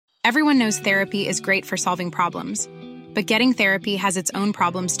Everyone knows therapy is great for solving problems, but getting therapy has its own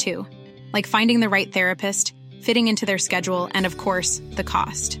problems too, like finding the right therapist, fitting into their schedule, and of course, the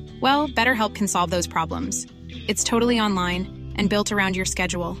cost. Well, BetterHelp can solve those problems. It's totally online and built around your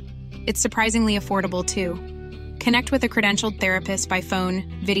schedule. It's surprisingly affordable too. Connect with a credentialed therapist by phone,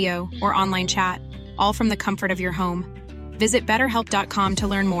 video, or online chat, all from the comfort of your home. Visit BetterHelp.com to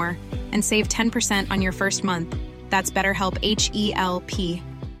learn more and save 10% on your first month. That's BetterHelp, H-E-L-P.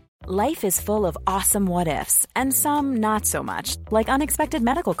 Life is full of awesome what-ifs, and some not so much, like unexpected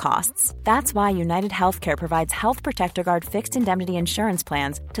medical costs. That's why United Healthcare provides Health Protector Guard fixed indemnity insurance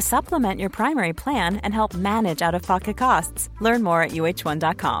plans to supplement your primary plan and help manage out-of-pocket costs. Learn more at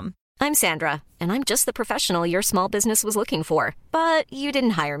UH1.com. I'm Sandra, and I'm just the professional your small business was looking for. But you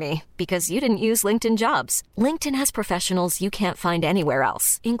didn't hire me because you didn't use LinkedIn Jobs. LinkedIn has professionals you can't find anywhere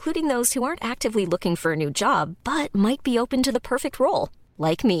else, including those who aren't actively looking for a new job, but might be open to the perfect role,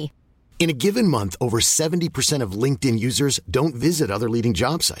 like me. In a given month, over 70% of LinkedIn users don't visit other leading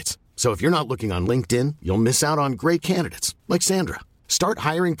job sites. So if you're not looking on LinkedIn, you'll miss out on great candidates like Sandra. Start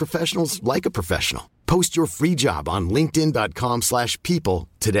hiring professionals like a professional. Post your free job on linkedin.com/people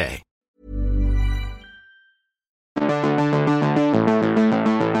today.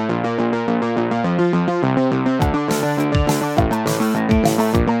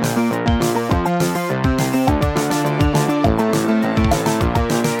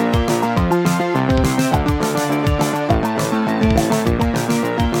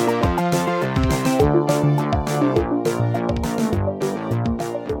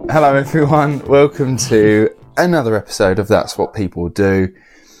 Hello everyone, welcome to another episode of That's What People Do.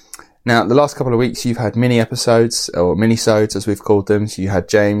 Now, the last couple of weeks you've had mini episodes, or mini-sodes as we've called them. So you had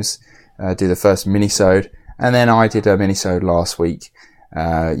James do the first mini-sode, and then I did a mini-sode last week.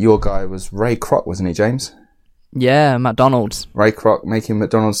 Your guy was Ray Kroc, wasn't it, James? Yeah, McDonald's. Ray Kroc making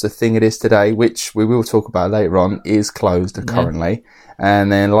McDonald's the thing it is today, which we will talk about later on, is closed currently.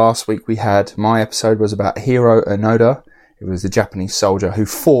 And then last week we had, my episode was about Hiro Onoda. It was the Japanese soldier who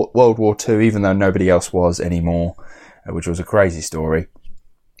fought World War II, even though nobody else was anymore, which was a crazy story.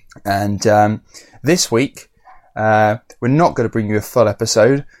 And this week, we're not going to bring you a full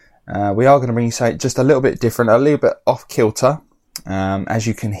episode. We are going to bring you something just a little bit different, a little bit off kilter. As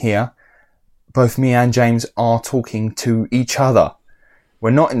you can hear, both me and James are talking to each other. We're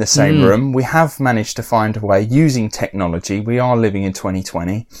not in the same room. We have managed to find a way, using technology, we are living in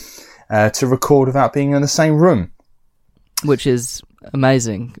 2020, to record without being in the same room. Which is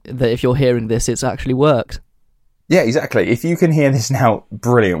amazing that if you're hearing this, it's actually worked. Yeah, exactly. If you can hear this now,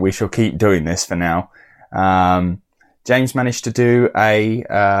 brilliant. We shall keep doing this for now. James managed to do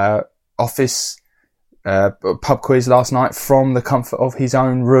a office pub quiz last night from the comfort of his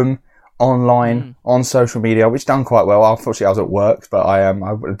own room, online, on social media, which done quite well. Unfortunately, I was at work, but I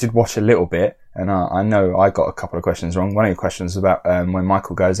did watch a little bit, and I know I got a couple of questions wrong. One of your questions was about when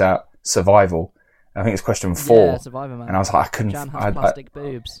Michael goes out, survival. I think it's question 4. Yeah, Survivor Man. And I was like, I couldn't... Jan has plastic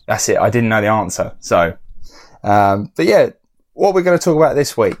boobs. That's it. I didn't know the answer. So, but yeah, what we're going to talk about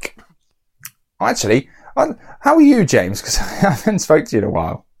this week. Actually, how are you, James? Because I haven't spoken to you in a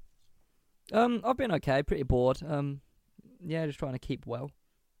while. I've been okay. Pretty bored. Yeah, just trying to keep well.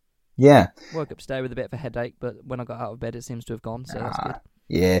 Yeah. Woke up today with a bit of a headache, but when I got out of bed, it seems to have gone, so that's good.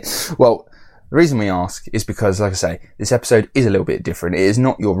 Yeah. Well, the reason we ask is because, like I say, this episode is a little bit different. It is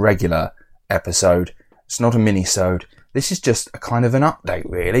not your regular episode. It's not a mini-sode. This is just a kind of an update,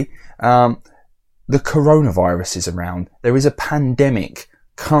 really. The coronavirus is around. There is a pandemic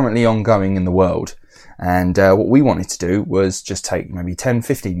currently ongoing in the world. And what we wanted to do was just take maybe 10,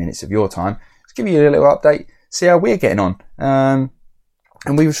 15 minutes of your time, just give you a little update, see how we're getting on. And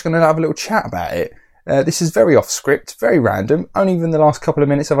we were just going to have a little chat about it. This is very off script, very random. Only in the last couple of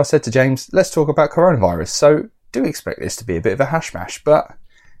minutes have I said to James, let's talk about coronavirus. So do expect this to be a bit of a hash mash, but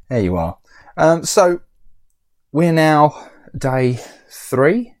there you are. So we're now day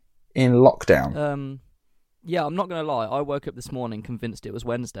 3 in lockdown. Yeah, I'm not going to lie. I woke up this morning convinced it was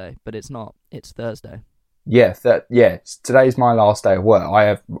Wednesday, but it's not. It's Thursday. Yeah, today's my last day of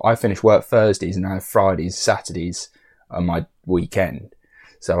work. I finish work Thursdays and I have Fridays, Saturdays on my weekend.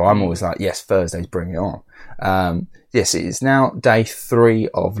 So I'm always like, yes, Thursdays, bring it on. Yes, it is now day 3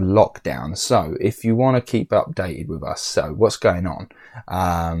 of lockdown. So if you want to keep updated with us, so what's going on?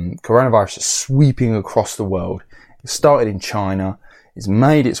 Coronavirus is sweeping across the world. It started in China. It's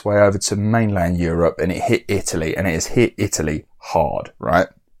made its way over to mainland Europe and it hit Italy, and it has hit Italy hard, right?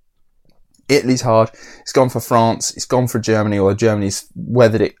 Italy's hard. It's gone for France. It's gone for Germany, or Germany's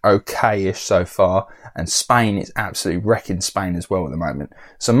weathered it okay-ish so far. And Spain is absolutely wrecking Spain as well at the moment.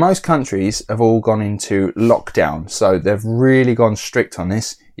 So most countries have all gone into lockdown. So they've really gone strict on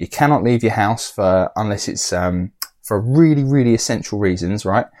this. You cannot leave your house unless it's for really, really essential reasons,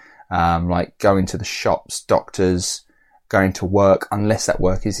 right? Like going to the shops, doctors, going to work, unless that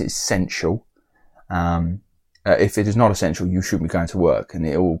work is essential. If it is not essential, you shouldn't be going to work, and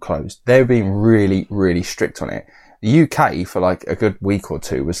it all closed. They're being really, really strict on it. The UK, for like a good week or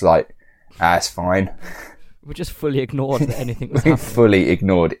two, was like, it's fine. We just fully ignored that anything was We happening. fully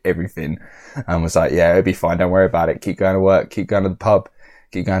ignored everything and was like, yeah, it'll be fine, don't worry about it. Keep going to work, keep going to the pub,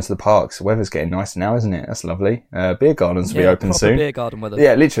 keep going to the parks. The weather's getting nicer now, isn't it? That's lovely. Beer gardens will be open proper soon. Beer garden weather.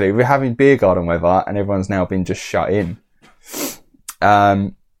 Yeah, literally, we're having beer garden weather, and everyone's now been just shut in.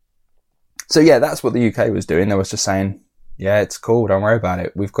 So yeah, that's what the UK was doing. They was just saying, yeah, it's cool, don't worry about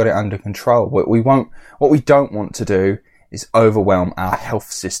it. We've got it under control. What we don't want to do is overwhelm our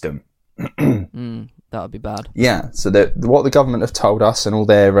health system. That would be bad. Yeah, so what the government have told us, and all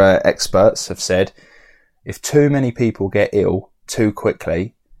their experts have said, if too many people get ill too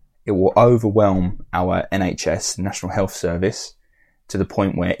quickly, it will overwhelm our NHS, National Health Service, to the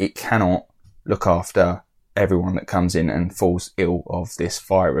point where it cannot look after everyone that comes in and falls ill of this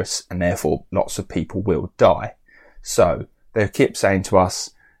virus, and therefore lots of people will die. So they keep saying to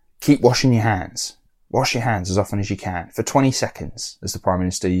us, keep washing your hands. Wash your hands as often as you can for 20 seconds, as the Prime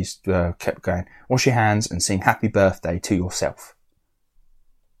Minister kept going. Wash your hands and sing happy birthday to yourself.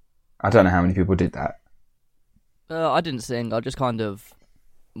 I don't know how many people did that. I didn't sing. I just kind of,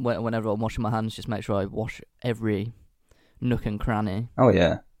 whenever I'm washing my hands, just make sure I wash every nook and cranny. Oh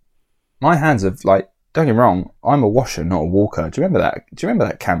yeah. My hands have, like, don't get me wrong, I'm a washer, not a walker. Do you remember that? Do you remember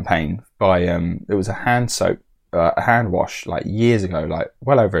that campaign by, it was a hand soap, a hand wash, like years ago, like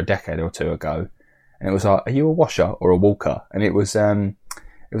well over a decade or two ago. And it was like, are you a washer or a walker? And it was a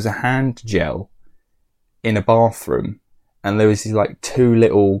hand gel in a bathroom, and there was these like two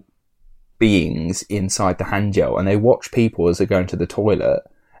little beings inside the hand gel, and they watch people as they're going to the toilet,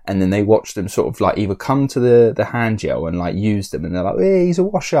 and then they watch them sort of like either come to the hand gel and like use them, and they're like, hey, he's a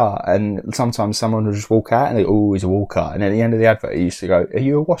washer. And sometimes someone will just walk out and they, oh, he's a walker. And at the end of the advert, it used to go, are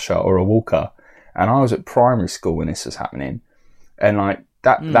you a washer or a walker? And I was at primary school when this was happening, and like,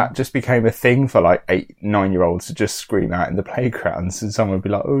 that just became a thing for like 8-9-year-olds to just scream out in the playgrounds, and someone would be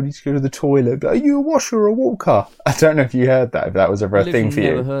like, oh, I need to go to the toilet. But are you a washer or a walker? I don't know if you heard that, if that was ever a thing for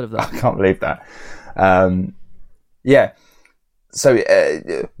you. Never heard of that. I can't believe that. Yeah. So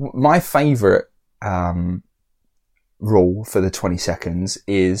my favourite rule for the 20 seconds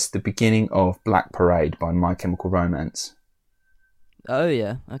is the beginning of Black Parade by My Chemical Romance. Oh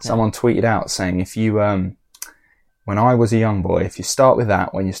yeah, okay. Someone tweeted out saying, if you when I was a young boy, if you start with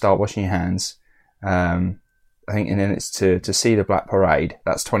that when you start washing your hands, I think, and then it's to see the Black Parade,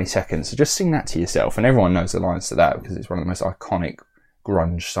 that's 20 seconds. So just sing that to yourself, and everyone knows the lines to that because it's one of the most iconic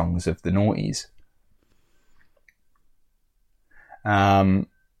grunge songs of the noughties.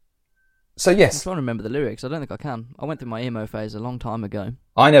 So yes. I'm trying to remember the lyrics. I don't think I can. I went through my emo phase a long time ago.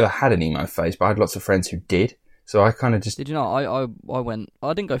 I never had an emo phase, but I had lots of friends who did. So I kind of just... Did you not?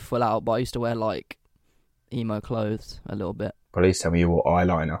 I didn't go full out, but I used to wear like emo clothes a little bit. Please tell me you wore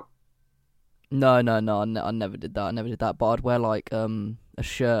eyeliner. No, I never did that. But I'd wear like a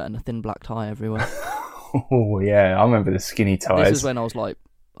shirt and a thin black tie everywhere. Oh yeah, I remember the skinny ties. This is when I was like,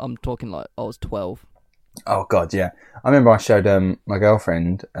 I'm talking like I was 12. Oh god, yeah. I remember I showed my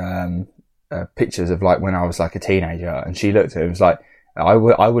girlfriend pictures of like when I was like a teenager, and she looked at it and was like, I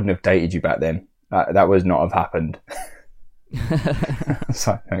wouldn't have dated you back then. That would not have happened.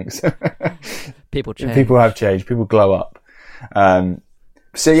 So thanks. People change. People have changed. People glow up.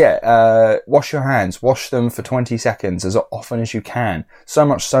 So yeah, wash your hands. Wash them for 20 seconds as often as you can. So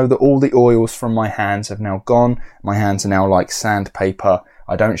much so that all the oils from my hands have now gone. My hands are now like sandpaper.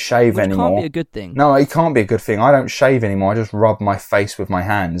 I don't shave anymore. Which can't be a good thing. No, it can't be a good thing. I don't shave anymore. I just rub my face with my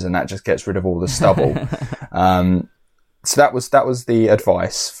hands, and that just gets rid of all the stubble. So that was the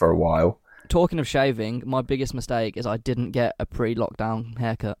advice for a while. Talking of shaving, my biggest mistake is I didn't get a pre-lockdown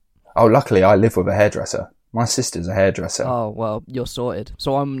haircut. Oh, luckily I live with a hairdresser. My sister's a hairdresser. Oh, well, you're sorted.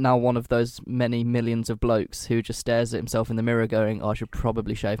 So I'm now one of those many millions of blokes who just stares at himself in the mirror going, I should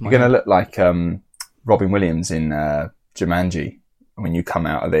probably shave my You're going to head. look like Robin Williams in Jumanji when you come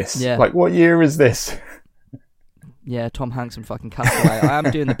out of this. Yeah. Like, what year is this? Yeah, Tom Hanks and fucking Castaway. I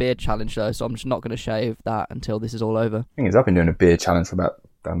am doing the beard challenge though, so I'm just not going to shave that until this is all over. The thing is, I've been doing a beard challenge for about,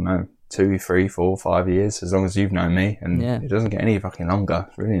 I don't know, 2, 3, 4, 5 years, as long as you've known me, and Yeah. it doesn't get any fucking longer.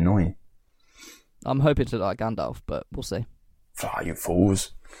 It's really annoying. I'm hoping to look like Gandalf, but we'll see. Ah, you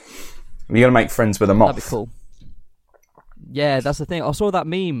fools. You're going to make friends with a moth. That'd be cool. Yeah, that's the thing. I saw that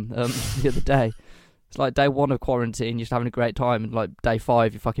meme the other day. It's like day 1 of quarantine, you're just having a great time, and like day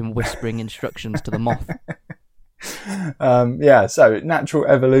 5, you're fucking whispering instructions to the moth. So natural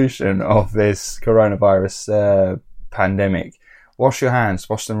evolution of this coronavirus pandemic. Wash your hands,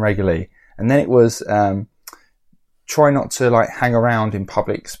 wash them regularly. And then it was try not to like hang around in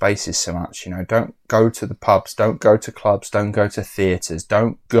public spaces so much. You know, don't go to the pubs, don't go to clubs, don't go to theatres,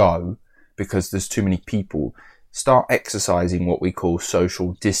 don't go because there's too many people. Start exercising what we call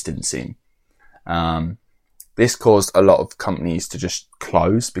social distancing. This caused a lot of companies to just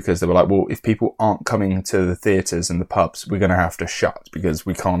close because they were like, well, if people aren't coming to the theatres and the pubs, we're going to have to shut because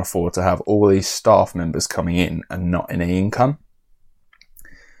we can't afford to have all these staff members coming in and not any income.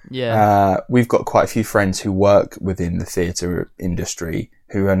 Yeah. We've got quite a few friends who work within the theatre industry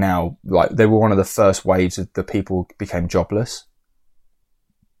who are now, like, they were one of the first waves of the people became jobless.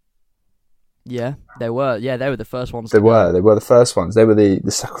 Yeah, they were. Yeah, they were the first ones. They were the first ones. They were the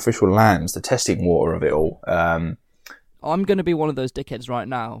sacrificial lambs, the testing water of it all. I'm going to be one of those dickheads right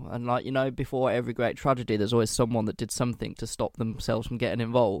now. And, like, you know, before every great tragedy, there's always someone that did something to stop themselves from getting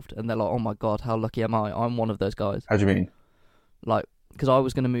involved. And they're like, oh my God, how lucky am I? I'm one of those guys. How do you mean? Like, because I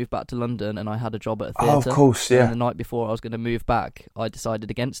was going to move back to London and I had a job at a theatre. Oh, of course, yeah. And the night before I was going to move back, I decided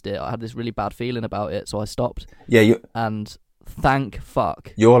against it. I had this really bad feeling about it, so I stopped. Yeah, and thank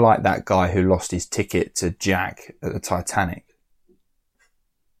fuck. You're like that guy who lost his ticket to Jack at the Titanic.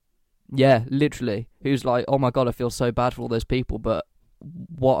 Yeah, literally. Who's like, oh my God, I feel so bad for all those people, but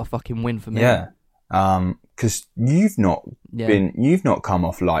what a fucking win for me. Yeah. Because you've not come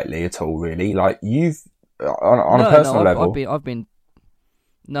off lightly at all, really. Like, you've, on a personal level. I've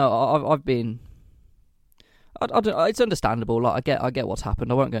been, I don't, it's understandable. Like, I get what's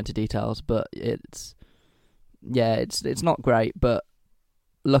happened. I won't go into details, but it's not great, but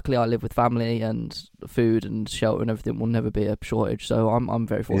luckily I live with family and food and shelter and everything will never be a shortage, so I'm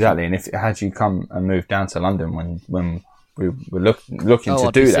very fortunate. Exactly, and if had you come and moved down to London when we were looking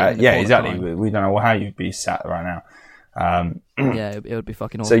to do that, yeah, exactly, we don't know how you'd be sat right now. Yeah, it would be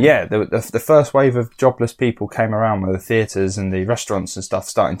fucking awesome. So yeah, the first wave of jobless people came around with the theatres and the restaurants and stuff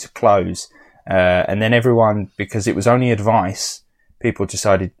starting to close, and then everyone, because it was only advice, people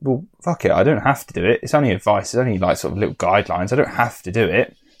decided, well, fuck it, I don't have to do it. It's only advice. It's only like sort of little guidelines. I don't have to do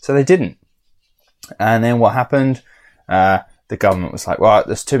it. So they didn't. And then what happened? The government was like, well,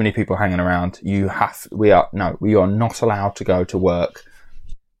 there's too many people hanging around. We are not allowed to go to work.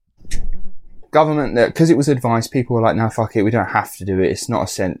 Government, because it was advice, people were like, no, fuck it, we don't have to do it. It's not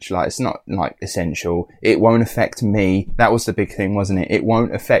essential. Like, it's not like essential. It won't affect me. That was the big thing, wasn't it? It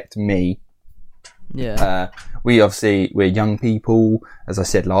won't affect me. Yeah. We're young people. As I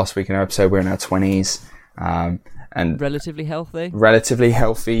said last week in our episode, we're in our 20s. And relatively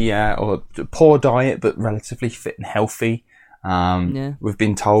healthy, or poor diet, but relatively fit and healthy. We've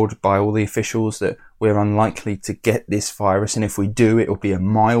been told by all the officials that we're unlikely to get this virus, and if we do, it will be a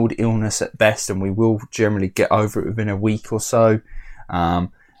mild illness at best, and we will generally get over it within a week or so.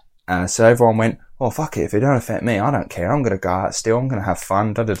 So everyone went, oh, fuck it, if it don't affect me, I don't care, I'm going to go out still, I'm going to have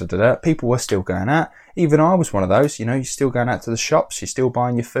fun, da-da-da-da-da. People were still going out. Even I was one of those, you know, you're still going out to the shops, you're still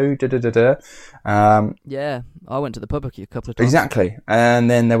buying your food, da-da-da-da. Yeah, I went to the pub a couple of times. Exactly. And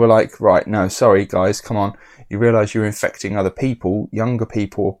then they were like, right, no, sorry, guys, come on. You realise you're infecting other people. Younger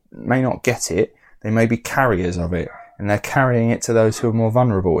people may not get it. They may be carriers of it. And they're carrying it to those who are more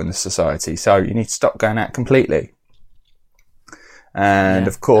vulnerable in the society. So you need to stop going out completely. And,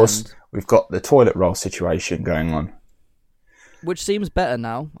 of course, we've got the toilet roll situation going on. Which seems better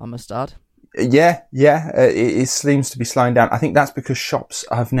now, I must add. Yeah, it seems to be slowing down. I think that's because shops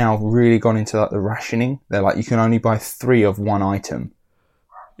have now really gone into like the rationing. They're like, you can only buy 3 of one item.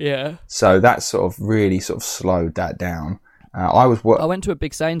 Yeah. So that's sort of really sort of slowed that down. I went to a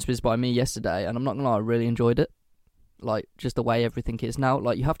big Sainsbury's by me yesterday, and I'm not gonna lie, I really enjoyed it. Like, just the way everything is now.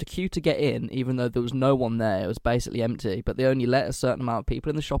 Like, you have to queue to get in, even though there was no one there. It was basically empty, but they only let a certain amount of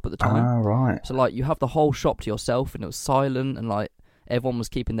people in the shop at the time. Ah, right. So, like, you have the whole shop to yourself, and it was silent, and, like, everyone was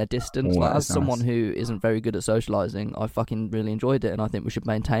keeping their distance. Oh, like, as someone nice. who isn't very good at socialising, I fucking really enjoyed it, and I think we should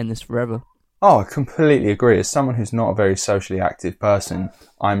maintain this forever. Oh, I completely agree. As someone who's not a very socially active person,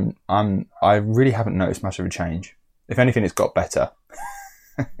 I really haven't noticed much of a change. If anything, it's got better.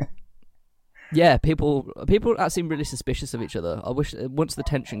 Yeah, people seem really suspicious of each other. I wish once the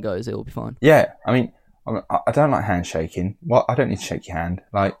tension goes, it will be fine. Yeah, I mean, I don't like handshaking. Well, I don't need to shake your hand.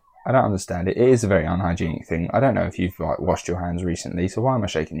 Like, I don't understand it. It is a very unhygienic thing. I don't know if you've like washed your hands recently, so why am I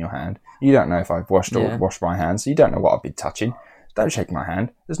shaking your hand? You don't know if I've washed my hands, so you don't know what I've been touching. Don't shake my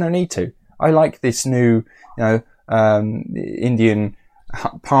hand. There's no need to. I like this new, Indian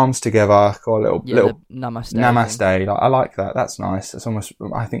palms together, got a little namaste. Like, I like that. That's nice. It's almost,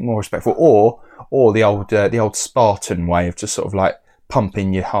 I think, more respectful. Or the old Spartan way of just sort of like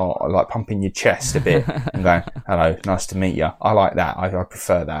pumping your heart, or like pumping your chest a bit and going, hello, nice to meet you. I like that. I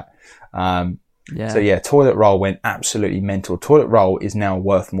prefer that. So yeah, toilet roll went absolutely mental. Toilet roll is now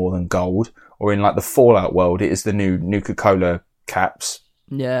worth more than gold, or in like the Fallout world, it is the new Nuka-Cola caps.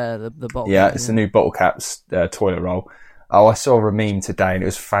 Yeah, the bottle. Yeah, it's the new bottle caps toilet roll. Oh, I saw a meme today and it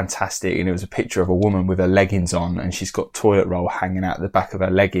was fantastic, and it was a picture of a woman with her leggings on and she's got toilet roll hanging out the back of her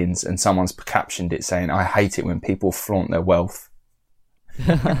leggings, and someone's captioned it saying, I hate it when people flaunt their wealth.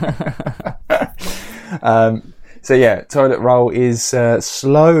 So yeah, toilet roll is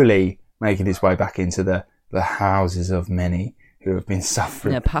slowly making its way back into the houses of many who have been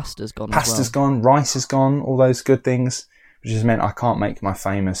suffering. Yeah, pasta's gone. Pasta's gone, rice is gone, all those good things, which has meant I can't make my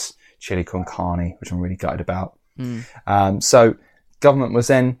famous chili con carne, which I'm really gutted about. So government was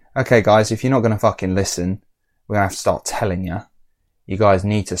then, okay guys, if you're not going to fucking listen, we're going to have to start telling you. You guys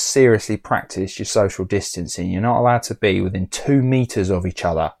need to seriously practice your social distancing. You're not allowed to be within 2 meters of each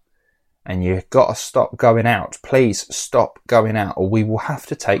other. And you've got to stop going out. Please stop going out, or we will have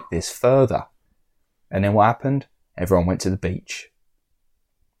to take this further. And then what happened? Everyone went to the beach.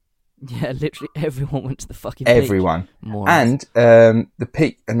 Yeah, literally everyone went to the fucking Everyone. beach. And the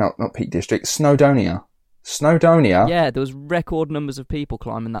Peak, not Peak District, Snowdonia. Yeah, there was record numbers of people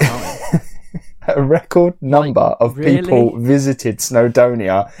climbing that mountain. A record number of really? people visited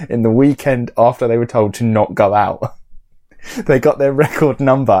Snowdonia in the weekend after they were told to not go out. They got their record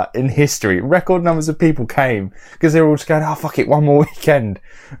number in history. Record numbers of people came because they were all just going, oh, fuck it, one more weekend.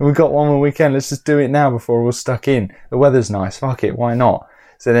 And we've got one more weekend. Let's just do it now before we're all stuck in. The weather's nice. Fuck it. Why not?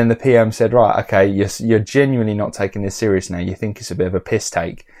 So then the PM said, right, okay, you're genuinely not taking this serious now. You think it's a bit of a piss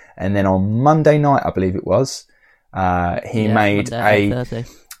take. And then on Monday night, I believe it was, he made a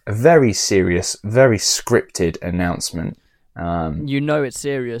very serious, very scripted announcement. You know it's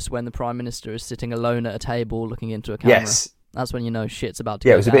serious when the Prime Minister is sitting alone at a table looking into a camera. Yes. That's when you know shit's about to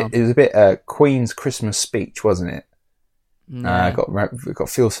go down. It was a bit Queen's Christmas speech, wasn't it? Yeah. Got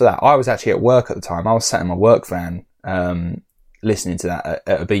feels for that. I was actually at work at the time. I was sat in my work van listening to that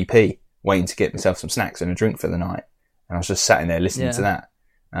at a BP, waiting to get myself some snacks and a drink for the night. And I was just sat in there listening to that.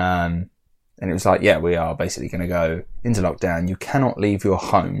 And it was like, yeah, we are basically going to go into lockdown. You cannot leave your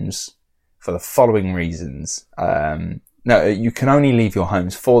homes for the following reasons. No, you can only leave your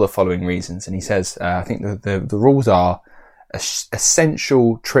homes for the following reasons. And he says, I think the rules are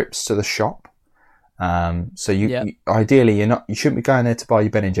essential trips to the shop. So you ideally you shouldn't be going there to buy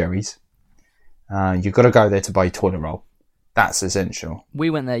your Ben and Jerry's. You've got to go there to buy your toilet roll. That's essential. We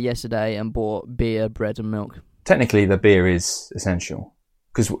went there yesterday and bought beer, bread and milk. Technically, the beer is essential.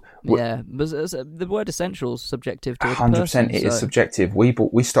 But the word essential is subjective to 100%. It is subjective.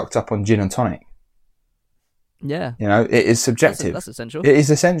 We stocked up on gin and tonic. Yeah, you know, it is subjective. That's essential. It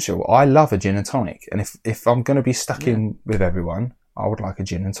is essential. I love a gin and tonic, and if I'm going to be stuck in with everyone, I would like a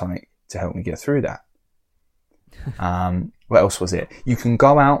gin and tonic to help me get through that. What else was it? You can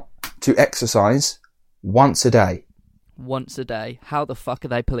go out to exercise once a day. Once a day. How the fuck are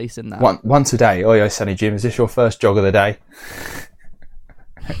they policing that? Once a day. Oh yeah, Sonny Jim, is this your first jog of the day?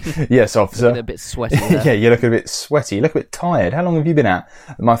 Yes, officer. Looking a bit sweaty there. Yeah, you look a bit sweaty. You look a bit tired. How long have you been out?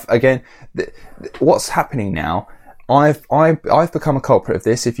 What's happening now? I've become a culprit of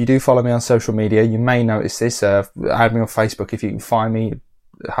this. If you do follow me on social media, you may notice this. Add me on Facebook if you can find me.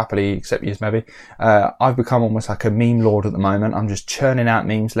 Happily accept you as maybe. I've become almost like a meme lord at the moment. I'm just churning out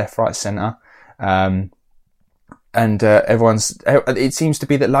memes left, right, centre. And it seems to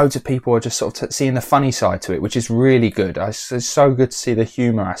be that loads of people are just sort of seeing the funny side to it, which is really good. It's so good to see the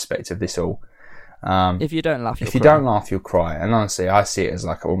humour aspect of this all. If you don't laugh, you'll cry. And honestly, I see it as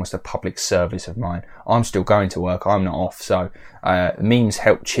like almost a public service of mine. I'm still going to work. I'm not off. So memes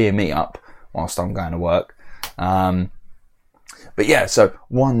help cheer me up whilst I'm going to work. But yeah, so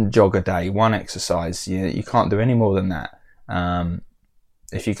one jog a day, one exercise. You can't do any more than that.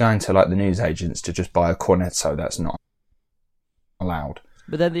 If you're going to like the newsagents to just buy a cornetto, that's not allowed.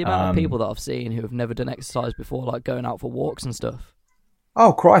 But then the amount of people that I've seen who have never done exercise before, like going out for walks and stuff.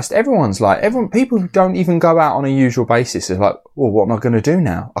 Oh Christ! People who don't even go out on a usual basis are like, well, what am I going to do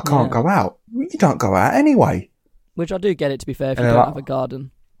now? I can't go out. You don't go out anyway. Which I do get it, to be fair, if you don't have a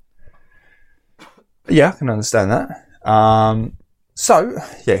garden. Yeah, I can understand that. So,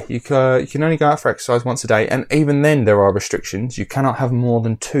 yeah, you can only go out for exercise once a day, and even then there are restrictions. You cannot have more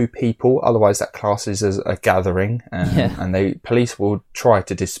than 2 people, otherwise that classes as a gathering, and the police will try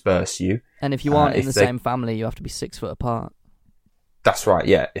to disperse you. And if you aren't in the same family, you have to be 6 foot apart. That's right,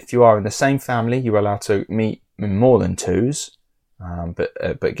 yeah. If you are in the same family, you're allowed to meet in more than 2s. But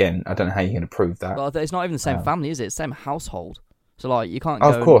again, I don't know how you're going to prove that. Well, it's not even the same family, is it? It's the same household. So, like, you can't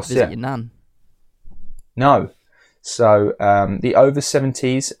go visit your nan. No. So the over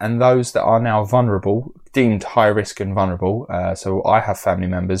 70s and those that are now vulnerable, deemed high risk and vulnerable, so I have family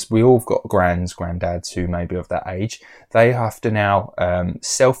members, we all got granddads who may be of that age, they have to now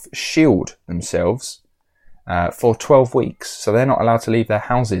self-shield themselves for 12 weeks. So they're not allowed to leave their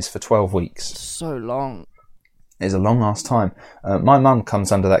houses for 12 weeks. So long. It's a long ass time. My mum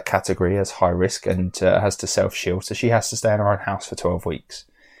comes under that category as high risk and has to self-shield, so she has to stay in her own house for 12 weeks.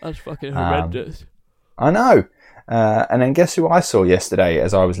 That's fucking horrendous. I know. And then guess who I saw yesterday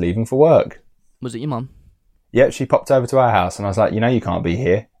as I was leaving for work? Was it your mum? Yep, she popped over to our house and I was like, you can't be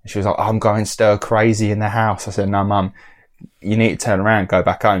here. And she was like, I'm going stir crazy in the house. I said, no, mum, you need to turn around, go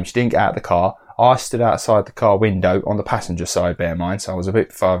back home. She didn't get out of the car. I stood outside the car window on the passenger side, bear in mind, so I was a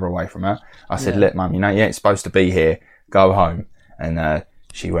bit further away from her. I said, look, mum, you ain't supposed to be here. Go home. And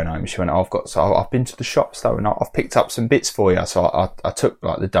she went home. She went, I've been to the shops though, and I've picked up some bits for you. So I took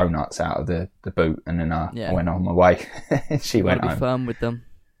like the donuts out of the boot, and then I went on my way. She went home. Gotta be firm with them.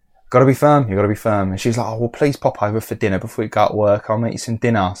 Gotta be firm. You gotta be firm. And she's like, oh, well, please pop over for dinner before we go to work. I'll make you some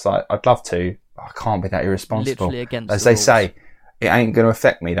dinner. I was like, I'd love to. I can't be that irresponsible. Literally against as the they rules. say. It ain't going to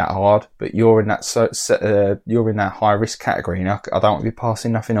affect me that hard, but you're in that high risk category, and I don't want to be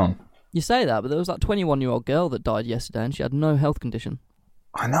passing nothing on. You say that, but there was that 21-year-old girl that died yesterday, and she had no health condition.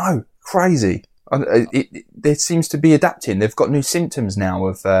 I know, crazy. It seems to be adapting. They've got new symptoms now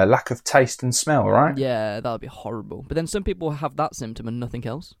of lack of taste and smell, right? Yeah, that would be horrible. But then some people have that symptom and nothing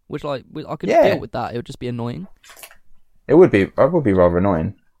else, which I could deal with that. It would just be annoying. It would be rather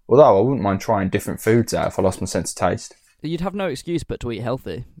annoying. Although I wouldn't mind trying different foods out if I lost my sense of taste. You'd have no excuse but to eat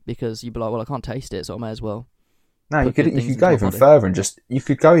healthy, because you'd be like, well, I can't taste it, so I may as well. No, you could go even further and just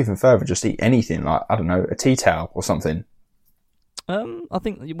eat anything, like, I don't know, a tea towel or something. I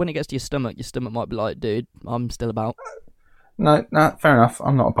think when it gets to your stomach might be like, dude, I'm still about. No, fair enough.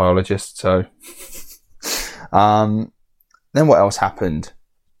 I'm not a biologist, so. Then what else happened?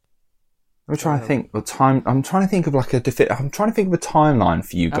 I'm trying to think of I'm trying to think of a timeline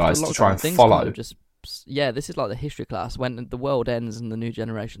for you guys to try and follow. This is like the history class. When the world ends and the new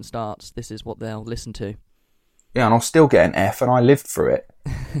generation starts, this is what they'll listen to. Yeah, and I'll still get an F, and I lived through it.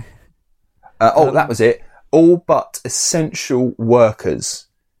 That was it. All but essential workers.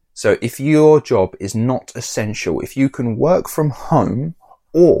 So if your job is not essential, if you can work from home,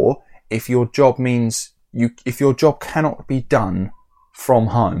 or if your job cannot be done from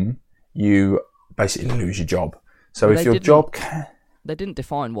home, you basically lose your job. So well, if your job can... They didn't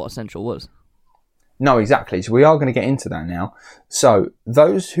define what essential was. No, exactly. So we are going to get into that now. So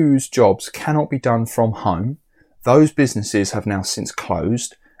those whose jobs cannot be done from home, those businesses have now since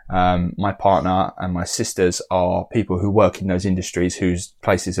closed. My partner and my sisters are people who work in those industries whose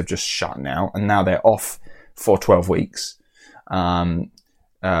places have just shut now, and now they're off for 12 weeks. I've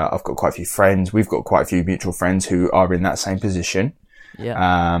got quite a few friends. We've got quite a few mutual friends who are in that same position.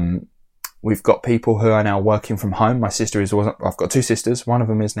 Yeah. We've got people who are now working from home. I've got two sisters. One of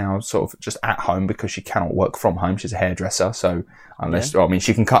them is now sort of just at home because she cannot work from home. She's a hairdresser. So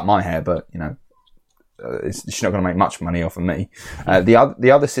she can cut my hair, but she's not going to make much money off of me.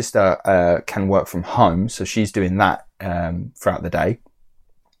 The other sister can work from home, so she's doing that throughout the day.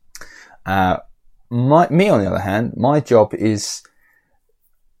 Me, on the other hand, my job is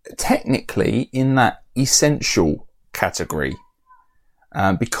technically in that essential category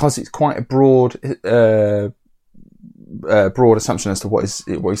because it's quite a broad assumption as to what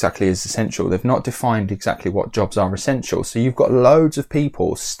exactly is essential. They've not defined exactly what jobs are essential. So you've got loads of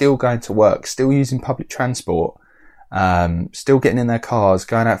people still going to work, still using public transport, still getting in their cars,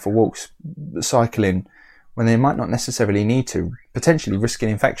 going out for walks, cycling, when they might not necessarily need to, potentially risking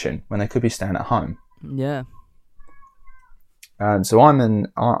infection when they could be staying at home. Yeah. So I'm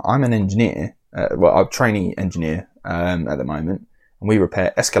an engineer, a trainee engineer at the moment, and we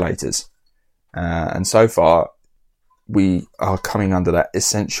repair escalators. And so far, we are coming under that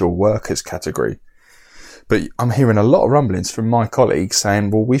essential workers category. But I'm hearing a lot of rumblings from my colleagues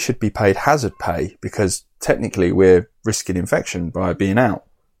saying, well, we should be paid hazard pay because technically we're risking infection by being out.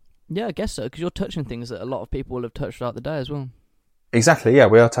 Yeah, I guess so, because you're touching things that a lot of people will have touched throughout the day as well. Exactly, yeah,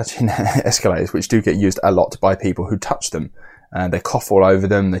 we are touching escalators, which do get used a lot by people who touch them. They cough all over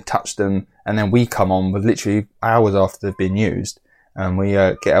them, they touch them, and then we come on with literally hours after they've been used, and we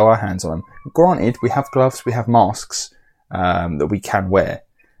get our hands on them. Granted, we have gloves, we have masks that we can wear.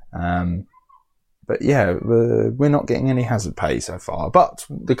 But yeah, we're not getting any hazard pay so far. But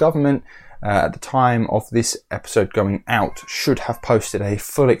the government, at the time of this episode going out, should have posted a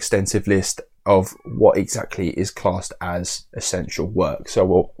full extensive list of what exactly is classed as essential work.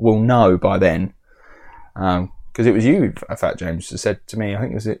 So we'll know by then, because because it was you, Fat James, who said to me, I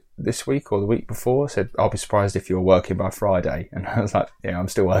think it was it this week or the week before, said, I'll be surprised if you're working by Friday. And I was like, yeah, I'm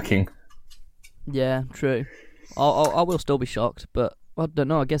still working. Yeah, true. I will still be shocked, but I don't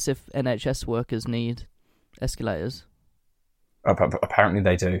know. I guess if NHS workers need escalators. Apparently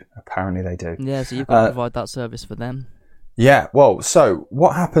they do. Yeah, so you've got to provide that service for them. Yeah, well, so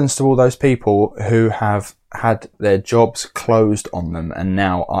what happens to all those people who have had their jobs closed on them and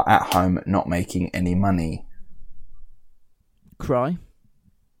now are at home not making any money? Cry.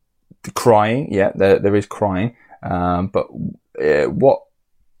 Crying, yeah, there is crying. But what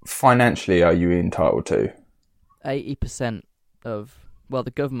financially are you entitled to? 80% of... Well, the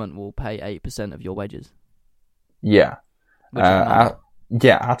government will pay 80% of your wages. Yeah. Our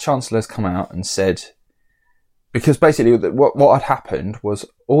Chancellor's come out and said... Because basically what had happened was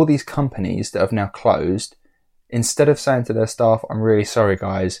all these companies that have now closed, instead of saying to their staff, I'm really sorry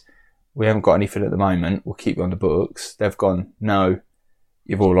guys, we haven't got anything at the moment, we'll keep you on the books, they've gone, no,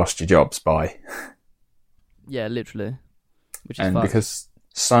 you've all lost your jobs, bye. Yeah, literally. Which is and fucked. Because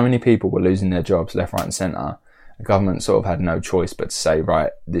so many people were losing their jobs left, right and centre, the government sort of had no choice but to say,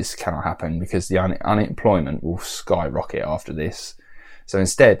 right, this cannot happen because the unemployment will skyrocket after this. So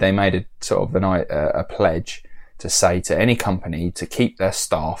instead they made a sort of a pledge to say to any company to keep their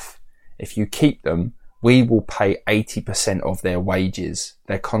staff. If you keep them, we will pay 80% of their wages,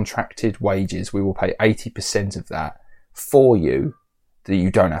 their contracted wages. We will pay 80% of that for you that you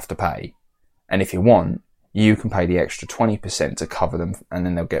don't have to pay. And if you want, you can pay the extra 20% to cover them and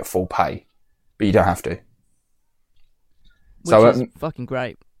then they'll get full pay. But you don't have to. Which is fucking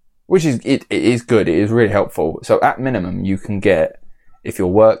great. Which is, it is good. It is really helpful. So at minimum, you can get, if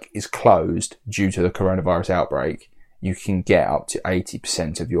your work is closed due to the coronavirus outbreak, you can get up to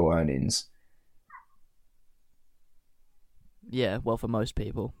 80% of your earnings. Yeah, well, for most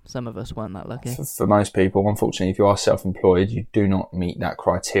people. Some of us weren't that lucky. For most people, unfortunately, if you are self-employed, you do not meet that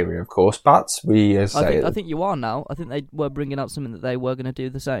criteria, of course. But I think you are now. I think they were bringing up something that they were going to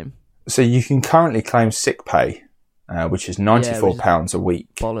do the same. So you can currently claim sick pay, which is £94 a week.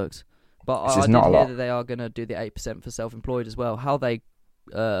 Bollocks. But I did hear that they are going to do the 8% for self-employed as well. How they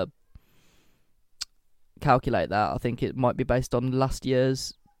calculate that, I think it might be based on last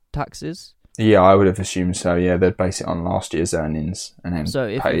year's taxes. Yeah, I would have assumed so. Yeah, they'd base it on last year's earnings and then so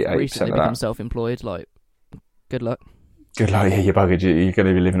if pay you 8% recently of become that. self-employed, like, good luck. Good luck, yeah, you're buggered. You're going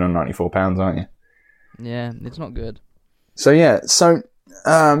to be living on £94, aren't you? Yeah, it's not good. So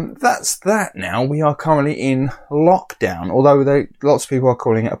that's that now. We are currently in lockdown, although lots of people are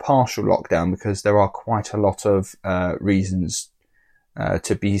calling it a partial lockdown because there are quite a lot of reasons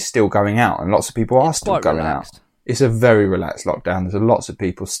to be still going out, and lots of people are still going out. It's a very relaxed lockdown. There's lots of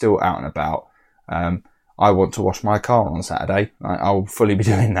people still out and about. I want to wash my car on Saturday. I will fully be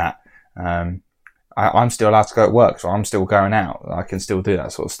doing that. I'm still allowed to go to work, so I'm still going out. I can still do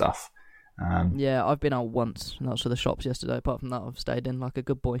that sort of stuff. Yeah, I've been out once, and that was to the shops yesterday. Apart from that, I've stayed in like a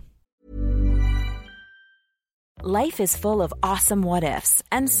good boy. Life is full of awesome what-ifs,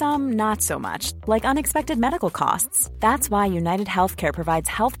 and some not so much, like unexpected medical costs. That's why United Healthcare provides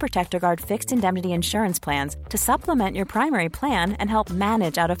Health Protector Guard fixed indemnity insurance plans to supplement your primary plan and help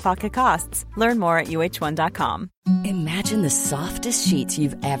manage out-of-pocket costs. Learn more at UH1.com. Imagine the softest sheets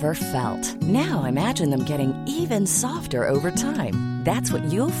you've ever felt. Now imagine them getting even softer over time. That's what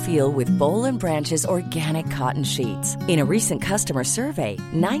you'll feel with Boll & Branch's organic cotton sheets. In a recent customer survey,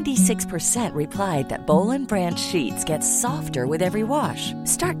 96% replied that Boll & Branch sheets get softer with every wash.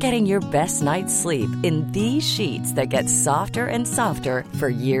 Start getting your best night's sleep in these sheets that get softer and softer for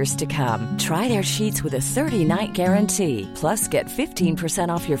years to come. Try their sheets with a 30-night guarantee. Plus, get 15%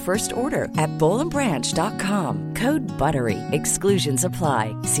 off your first order at bollandbranch.com. Code BUTTERY. Exclusions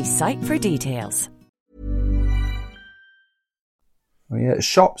apply. See site for details. Oh, yeah,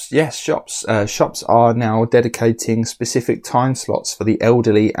 shops are now dedicating specific time slots for the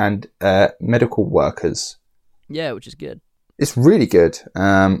elderly and medical workers. Yeah, which is good. It's really good.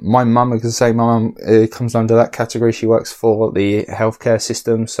 My mum, comes under that category. She works for the healthcare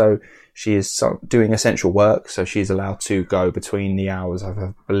system, so she is doing essential work. So she's allowed to go between the hours of,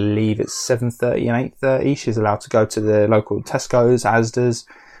 I believe it's 7:30 and 8:30. She's allowed to go to the local Tesco's, Asda's,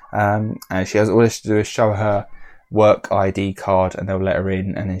 and she has all she has to do is show her work ID card, and they'll let her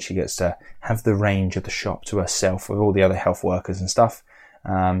in, and then she gets to have the range of the shop to herself with all the other health workers and stuff.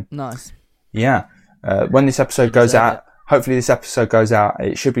 Nice. Yeah. When this episode goes out. Hopefully this episode goes out.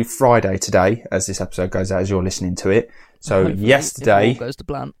 It should be Friday today as this episode goes out as you're listening to it. So hopefully, yesterday... if it all goes to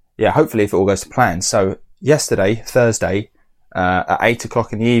plan. Yeah, hopefully if it all goes to plan. So yesterday, Thursday, at 8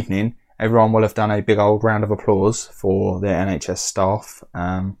 o'clock in the evening, everyone will have done a big old round of applause for their NHS staff.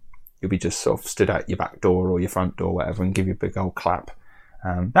 You'll be just sort of stood at your back door or your front door, whatever, and give you a big old clap.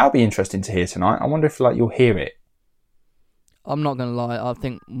 That'll be interesting to hear tonight. I wonder if you'll hear it. I'm not gonna lie. I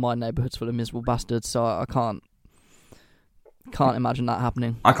think my neighbourhood's full of miserable bastards, so I can't imagine that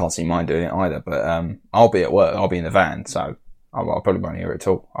happening. I can't see mine doing it either. But I'll be at work. I'll be in the van, so I'll probably won't hear it at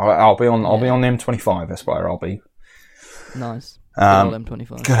all. I'll be on the M25, Aspire. I'll be nice. Good old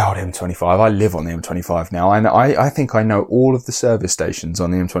M25. Good old M25. I live on the M25 now. I think I know all of the service stations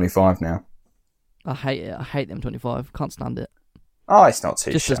on the M25 now. I hate it. I hate the M25. Can't stand it. Oh, it's not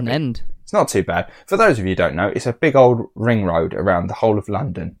too Just shabby. doesn't end. It's not too bad. For those of you who don't know, it's a big old ring road around the whole of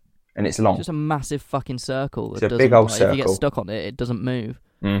London, and it's long. Just a massive fucking circle. It's a big old circle. If you get stuck on it, it doesn't move.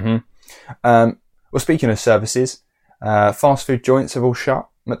 Mm-hmm. Well, speaking of services, fast food joints have all shut.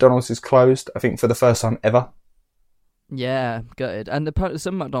 McDonald's is closed, I think, for the first time ever. Yeah, gutted. And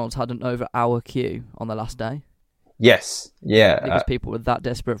some McDonald's had an over-hour queue on the last day. Yes, yeah. Because people were that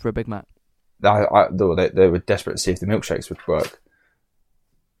desperate for a Big Mac. They were desperate to see if the milkshakes would work.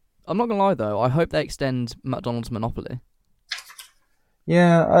 I'm not going to lie, though. I hope they extend McDonald's monopoly.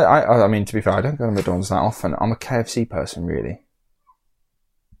 Yeah, I mean, to be fair, I don't go to McDonald's that often. I'm a KFC person, really.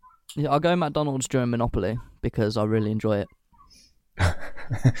 Yeah, I go McDonald's during Monopoly because I really enjoy it.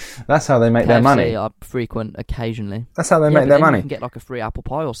 That's how they make KFC, their money. I frequent occasionally. That's how they make their money. You can get like a free apple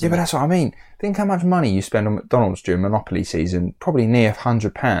pie or Yeah, something. but that's what I mean. Think how much money you spend on McDonald's during Monopoly season. Probably near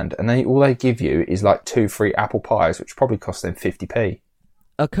 £100, and all they give you is like 2 free apple pies, which probably cost them 50p.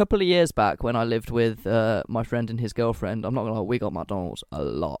 A couple of years back, when I lived with my friend and his girlfriend, I'm not gonna lie, we got McDonald's a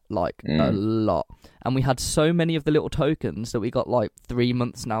lot, a lot, and we had so many of the little tokens that we got like 3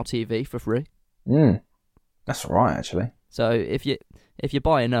 months Now TV for free. That's all right, actually. So if you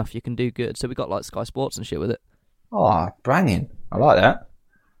buy enough, you can do good. So we got like Sky Sports and shit with it. Oh, banging! I like that.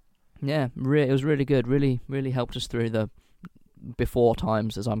 Yeah, it was really good. Really, really helped us through the before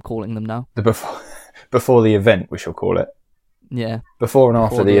times, as I'm calling them now. The before the event, we shall call it. Yeah. Before and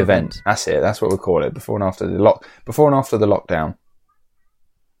after the event. That's it. That's what we'll call it. Before and after the lockdown.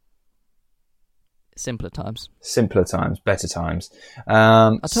 Simpler times. Simpler times, better times.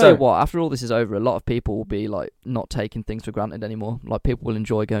 I'll tell you what, after all this is over, a lot of people will be like not taking things for granted anymore. Like people will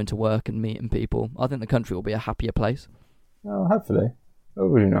enjoy going to work and meeting people. I think the country will be a happier place. Oh, hopefully. That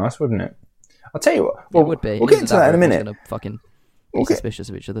would be nice, wouldn't it? I'll tell you what. Well, it would be. We'll get into that in a minute. Going to fucking be suspicious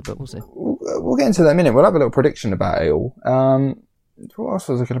of each other, but we'll see. We'll get into that in a minute. We'll have a little prediction about it all. What else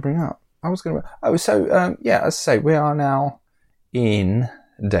was I going to bring up? As I say, we are now in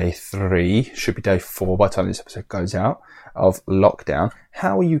day 3, should be day 4 by the time this episode goes out, of lockdown.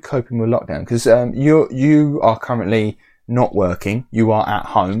 How are you coping with lockdown? Because you are currently not working. You are at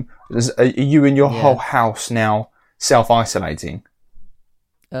home. Are you and your whole house now self-isolating?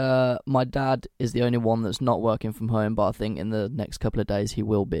 My dad is the only one that's not working from home, but I think in the next couple of days he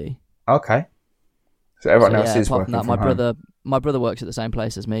will be. Okay. So everyone else is working from home. My brother works at the same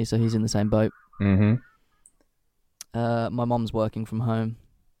place as me, so he's in the same boat. Mm-hmm. My mum's working from home.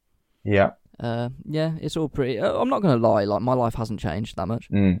 Yeah. Yeah, it's all pretty... I'm not going to lie, like, my life hasn't changed that much.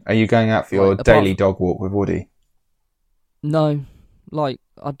 Are you going out for your daily dog walk with Woody? No. Like,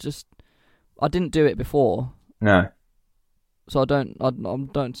 I didn't do it before. No. So I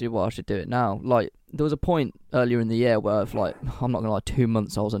don't see why I should do it now. Like, there was a point earlier in the year where, I'm not going to lie, 2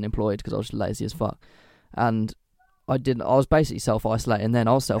 months I was unemployed because I was just lazy as fuck. And I was basically self-isolating then.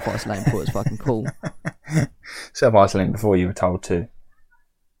 I was self-isolating before it was fucking cool. Self-isolating before you were told to.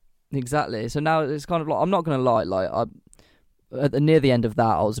 Exactly. So now it's kind of like, I'm not going to lie, like, near the end of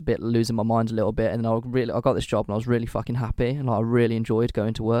that, I was a bit losing my mind a little bit, and then I got this job and I was really fucking happy, and I really enjoyed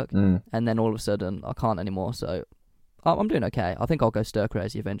going to work. And then all of a sudden, I can't anymore, so I'm doing okay. I think I'll go stir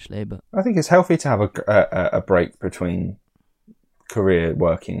crazy eventually, but I think it's healthy to have a break between career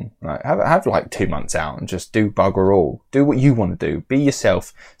working. Like have like 2 months out and just do bugger all. Do what you want to do. Be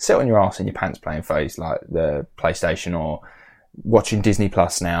yourself. Sit on your ass in your pants playing phase like the PlayStation or watching Disney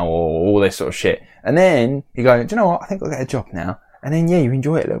Plus now or all this sort of shit. And then you go, do you know what? I think I'll get a job now. And then you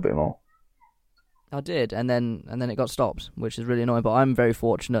enjoy it a little bit more. I did, and then it got stopped, which is really annoying. But I'm very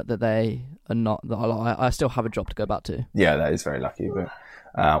fortunate that they are not. That I still have a job to go back to. Yeah, that is very lucky.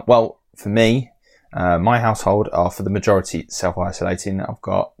 But well, for me, my household are for the majority self-isolating. I've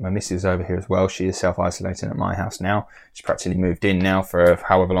got my missus over here as well. She is self-isolating at my house now. She's practically moved in now for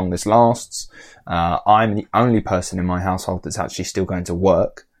however long this lasts. I'm the only person in my household that's actually still going to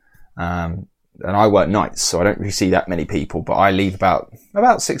work. And I work nights, so I don't really see that many people, but I leave about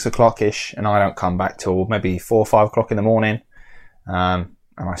 6 o'clock-ish, and I don't come back till maybe 4 or 5 o'clock in the morning. And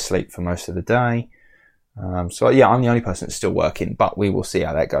I sleep for most of the day. So yeah, I'm the only person that's still working, but we will see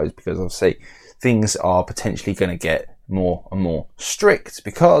how that goes, because obviously things are potentially going to get more and more strict,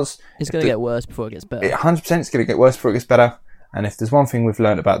 because It's going to get worse before it gets better. 100% it's going to get worse before it gets better. And if there's one thing we've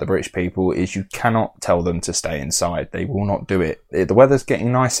learned about the British people, is you cannot tell them to stay inside. They will not do it. The weather's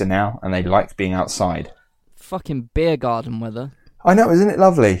getting nicer now, and they like being outside. Fucking beer garden weather. I know, isn't it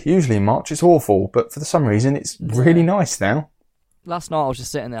lovely? Usually in March it's awful, but for some reason it's really nice now. Last night I was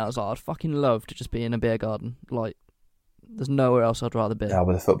just sitting there, I was like, I'd fucking love to just be in a beer garden. Like, there's nowhere else I'd rather be. Yeah,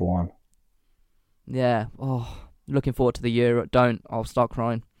 with a football one. Yeah. Oh, looking forward to the Euro. Don't. I'll start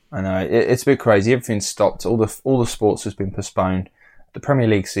crying. I know, it's a bit crazy. Everything's stopped. All the sports has been postponed. The Premier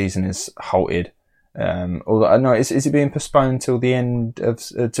League season is halted. Although no, is it being postponed till the end of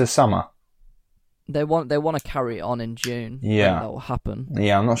to summer? They want to carry it on in June. Yeah, that will happen.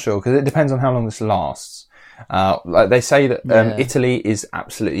 Yeah, I'm not sure, because it depends on how long this lasts. Like they say that Italy is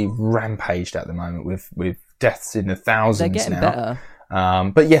absolutely rampaged at the moment with deaths in the thousands. They're getting now.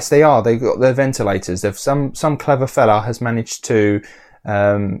 better. But yes, they are. They've got their ventilators. Some clever fella has managed to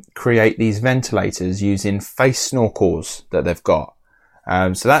create these ventilators using face snorkels that they've got.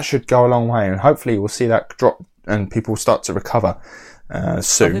 So that should go a long way, and hopefully we'll see that drop and people start to recover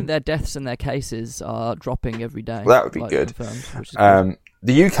soon. I think their deaths and their cases are dropping every day. Well, that would be good. Confirmed, which is good.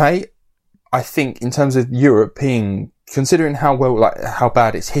 The UK, I think, in terms of Europe, considering how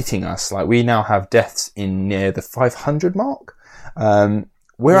bad it's hitting us, like we now have deaths in near the 500 mark.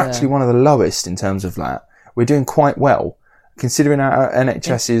 We're actually one of the lowest in terms of that. We're doing quite well, considering our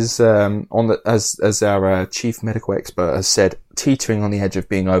NHS is as our chief medical expert has said, teetering on the edge of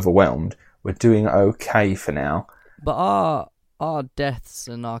being overwhelmed. We're doing okay for now. But our deaths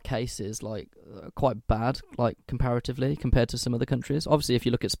and our cases are quite bad, like comparatively compared to some other countries. Obviously, if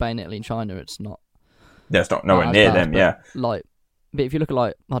you look at Spain, Italy, and China, it's not. Yeah, it's not nowhere near them. Yeah. But if you look at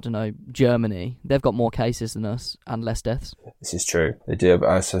I don't know, Germany, they've got more cases than us and less deaths. This is true. They do.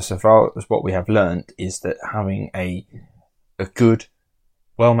 But so far as what we have learned is that having a good,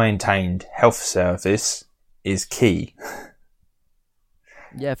 well-maintained health service is key.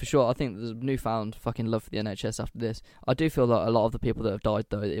 Yeah, for sure. I think there's a newfound fucking love for the NHS after this. I do feel that a lot of the people that have died,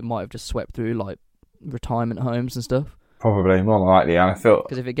 though, it might have just swept through, retirement homes and stuff. Probably, more than likely. And I feel...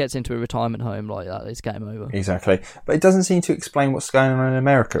 Because if it gets into a retirement home like that, it's game over. Exactly. But it doesn't seem to explain what's going on in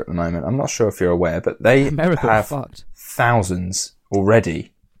America at the moment. I'm not sure if you're aware, but they have fucked. Thousands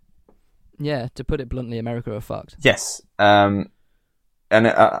already. Yeah, to put it bluntly, America are fucked. Yes. I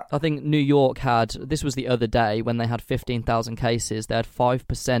think New York this was the other day, when they had 15,000 cases, they had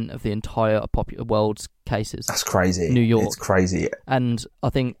 5% of the entire world's cases. That's crazy. New York. It's crazy. And I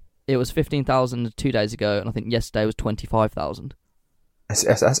think it was 15,000 2 days ago, and I think yesterday was 25,000.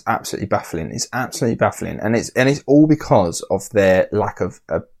 That's absolutely baffling. It's absolutely baffling. And it's all because of their lack of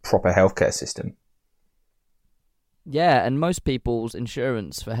a proper healthcare system. Yeah, and most people's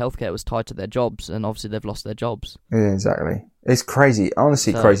insurance for healthcare was tied to their jobs, and obviously they've lost their jobs. Yeah, exactly. It's crazy.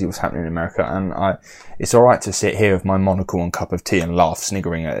 Honestly, crazy what's happening in America. And it's all right to sit here with my monocle and cup of tea and laugh,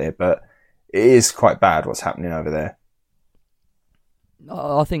 sniggering at it, but it is quite bad what's happening over there.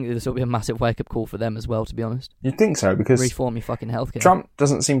 I think this will be a massive wake-up call for them as well, to be honest. You'd think so, because... Reform your fucking healthcare. Trump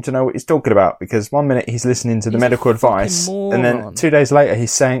doesn't seem to know what he's talking about, because 1 minute he's listening to the medical advice, and then 2 days later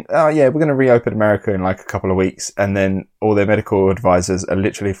he's saying, oh yeah, we're going to reopen America in a couple of weeks, and then all their medical advisors are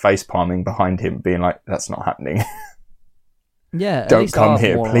literally face-palming behind him, being like, that's not happening. Yeah, don't come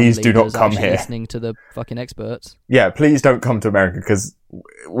here. Please do not come here. Listening to the fucking experts. Yeah, please don't come to America, because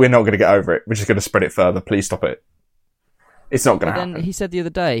we're not going to get over it. We're just going to spread it further. Please stop it. It's not going to happen. Then he said the other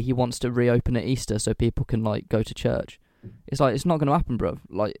day he wants to reopen at Easter so people can go to church. It's it's not going to happen, bro.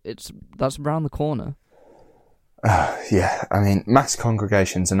 That's around the corner. Yeah, I mean, mass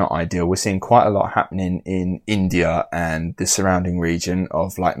congregations are not ideal. We're seeing quite a lot happening in India and the surrounding region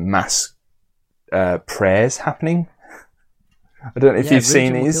of mass prayers happening. I don't know if you've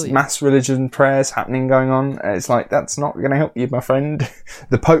seen these mass religion prayers going on. It's that's not going to help you, my friend.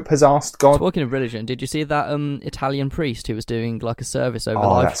 The Pope has asked God. Talking of religion, did you see that Italian priest who was doing a service over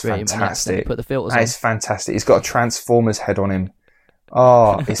live stream? Fantastic. And put the filters on? It's fantastic. He's got a Transformers head on him.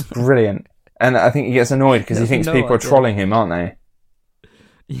 Oh, it's brilliant. And I think he gets annoyed because he thinks people are trolling him, aren't they?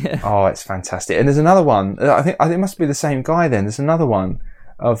 Yeah. Oh, it's fantastic. And there's another one. I think it must be the same guy then. There's another one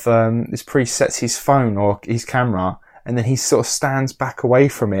of this priest sets his phone or his camera, and then he sort of stands back away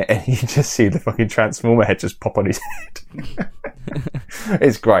from it, and you just see the fucking Transformer head just pop on his head.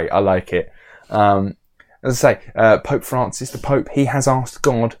 It's great. I like it. As I say, Pope Francis, the Pope, he has asked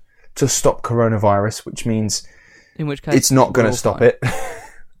God to stop coronavirus, which means in which case it's not going to stop it.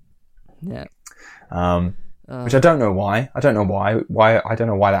 Yeah. Which I don't know why. I don't know why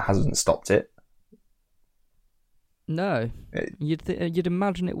that hasn't stopped it. No. You'd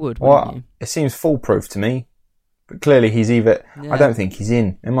imagine it would, wouldn't you? It seems foolproof to me. But clearly he's either... Yeah. I don't think he's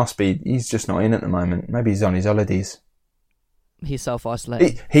in. It must be... He's just not in at the moment. Maybe he's on his holidays. He's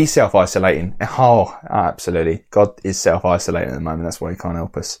self-isolating. He's self-isolating. Oh, absolutely. God is self-isolating at the moment. That's why he can't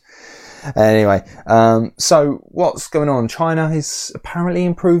help us. Anyway, so what's going on? China is apparently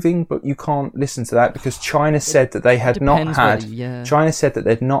improving, but you can't listen to that because China said that they had not had... China said that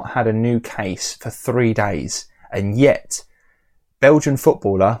they'd not had a new case for 3 days. And yet, Belgian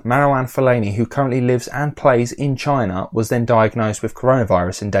footballer Marouane Fellaini, who currently lives and plays in China, was then diagnosed with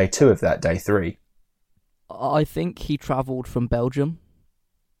coronavirus in day 2 of that, day 3. I think he travelled from Belgium.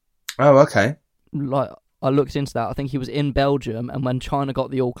 Oh, okay. Like, I looked into that. I think he was in Belgium, and when China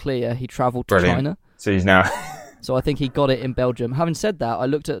got the all clear, he travelled to Brilliant. China. So he's now... So I think he got it in Belgium. Having said that, I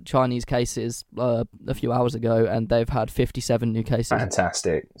looked at Chinese cases a few hours ago, and they've had 57 new cases.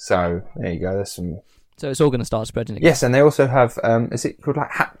 Fantastic. So there you go. There's some... So it's all going to start spreading again. Yes, and they also have, is it called like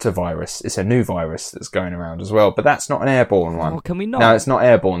Haptovirus? It's a new virus that's going around as well, but that's not an airborne one. Oh, can we not? No, it's not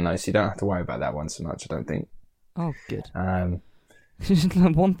airborne though, so you don't have to worry about that one so much, I don't think. Oh, good. Just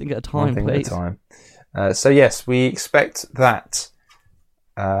one thing at a time, one thing please. at a time. So yes, we expect that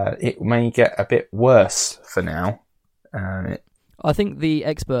it may get a bit worse for now. I think the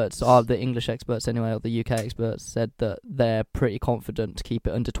experts, the English experts anyway, or the UK experts, said that they're pretty confident to keep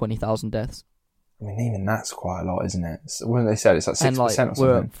it under 20,000 deaths. I mean, even that's quite a lot, isn't it? When they said it's like 6% or something.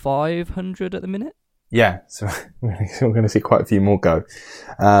 We're at 500 at the minute. Yeah, so we're going to see quite a few more go.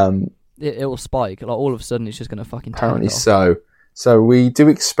 It will spike. Like all of a sudden, it's just going to fucking. Apparently so. So we do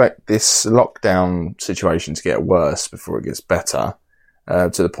expect this lockdown situation to get worse before it gets better,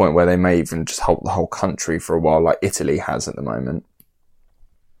 to the point where they may even just halt the whole country for a while, like Italy has at the moment.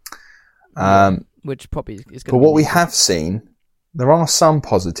 Which probably is going. But what we have seen, there are some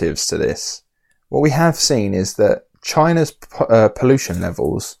positives to this. What we have seen is that China's pollution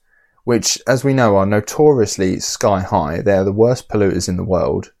levels, which, as we know, are notoriously sky high, they're the worst polluters in the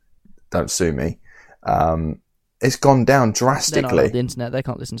world. Don't sue me. It's gone down drastically. They're not on the internet. They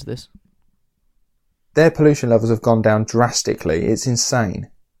can't listen to this. Their pollution levels have gone down drastically. It's insane.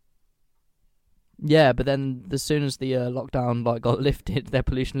 Yeah, but then as soon as the lockdown got lifted, their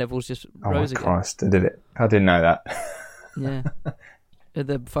pollution levels just rose again. Oh my Christ, did it? I didn't know that. Yeah.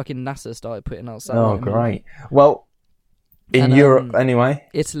 The fucking NASA started putting out satellite. Oh, great. Well, in Europe, anyway.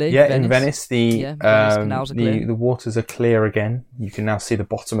 Italy, yeah, Venice. In Venice, Venice canals are clear. the waters are clear again. You can now see the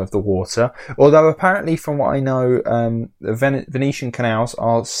bottom of the water. Although apparently, from what I know, the Venetian canals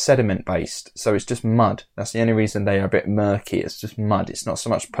are sediment-based, so it's just mud. That's the only reason they are a bit murky. It's just mud. It's not so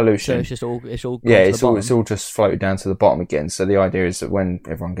much pollution. So it's just all. It's all. Yeah, it's all just floated down to the bottom again. So the idea is that when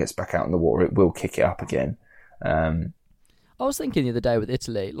everyone gets back out in the water, it will kick it up again. I was thinking the other day with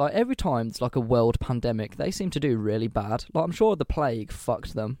Italy, like every time it's like a world pandemic, they seem to do really bad. Like I'm sure the plague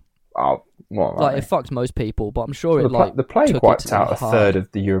fucked them. Oh, what? Like it fucked most people, but I'm sure the plague took wiped Italy out a hard. third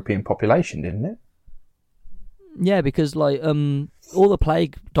of the European population, didn't it? Yeah, because like all the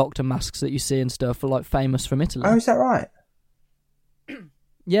plague doctor masks that you see and stuff are like famous from Italy. Oh, is that right?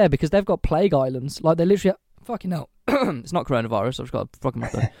 Yeah, because they've got plague islands. Like they literally fucking hell. It's not coronavirus. I've just got a fucking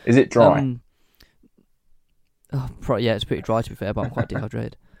mouth. Is it dry? Yeah, it's pretty dry to be fair, but I'm quite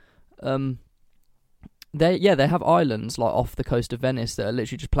dehydrated. They have islands like off the coast of Venice that are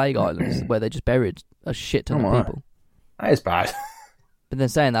literally just plague islands where they just buried a shit ton of people. That is bad. But then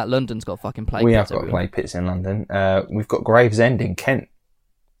saying that, London's got fucking plague We pits have got everywhere. plague pits in London. We've got Gravesend in Kent.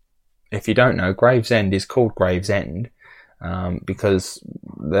 If you don't know, Gravesend is called Gravesend because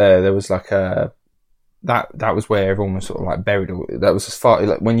there was like a... That was where everyone was sort of like buried. That was as far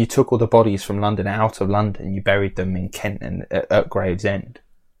like when you took all the bodies from London out of London, you buried them in Kent and at Gravesend.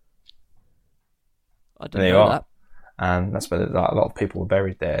 I don't know that. And that's where like, a lot of people were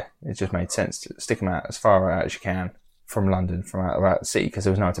buried there. It just made sense to stick them out as far out as you can from London, from out the city, because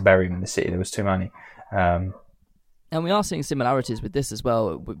there was nowhere to bury them in the city. There was too many. And we are seeing similarities with this as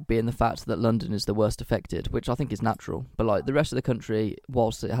well, being the fact that London is the worst affected, which I think is natural. But like the rest of the country,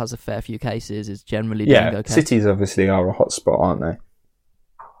 whilst it has a fair few cases, is generally doing okay. Cities obviously are a hotspot, aren't they?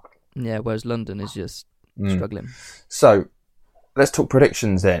 Yeah, whereas London is just struggling. So let's talk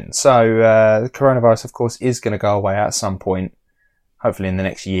predictions then. So the coronavirus, of course, is going to go away at some point, hopefully in the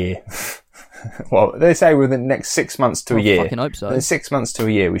next year. Well, they say within the next 6 months to a year. I fucking hope so. In 6 months to a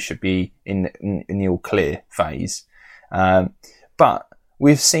year, we should be in the all clear phase. But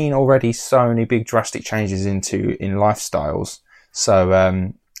we've seen already so many big drastic changes in lifestyles.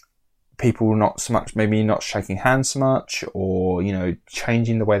 So people not so much, maybe not shaking hands so much, or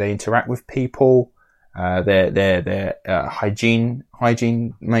changing the way they interact with people. Their hygiene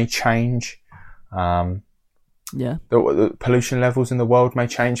may change. Yeah. The pollution levels in the world may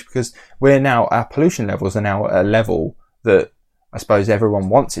change because our pollution levels are now at a level that I suppose everyone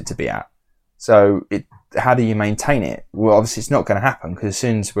wants it to be at. So how do you maintain it? Well, obviously it's not going to happen because as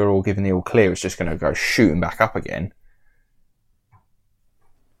soon as we're all given the all clear, it's just going to go shooting back up again.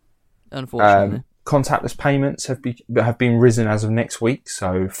 Unfortunately. Contactless payments have been risen as of next week.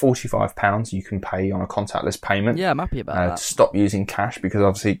 So £45 you can pay on a contactless payment. Yeah, I'm happy about that. To stop using cash because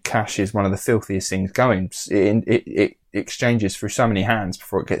obviously cash is one of the filthiest things going. It exchanges through so many hands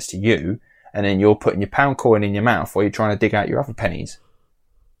before it gets to you, and then you're putting your pound coin in your mouth while you're trying to dig out your other pennies.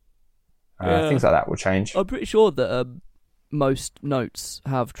 Things like that will change. I'm pretty sure that most notes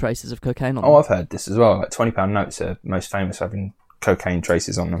have traces of cocaine on them. Oh, I've heard this as well. Like £20 notes are most famous having cocaine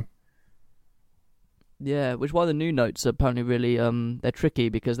traces on them. Yeah, which is why the new notes are apparently really they're tricky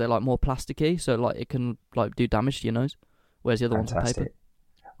because they're like more plasticky, so like it can like do damage to your nose, whereas the other ones are paper.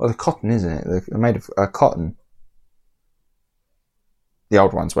 Well, the cotton, isn't it? They're made of cotton. The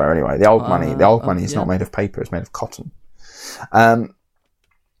old ones were anyway. The old money is not made of paper; it's made of cotton.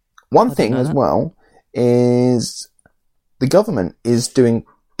 One thing as well is the government is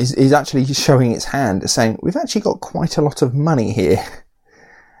actually showing its hand, saying we've actually got quite a lot of money here.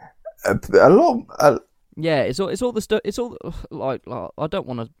 Yeah, it's all the stuff. It's all like I don't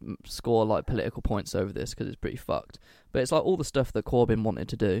want to score like political points over this because it's pretty fucked. But it's like all the stuff that Corbyn wanted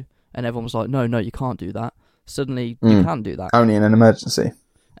to do, and everyone was like, "No, you can't do that." Suddenly, you can do that only in an emergency.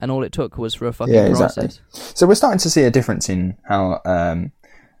 And all it took was for a fucking crisis. Exactly. So we're starting to see a difference in how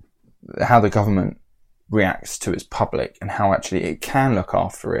the government reacts to its public and how actually it can look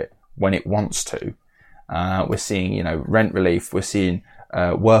after it when it wants to. We're seeing, rent relief. We're seeing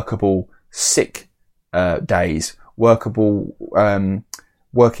workable sick days, workable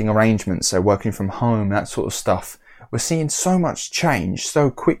working arrangements, so working from home, that sort of stuff. We're seeing so much change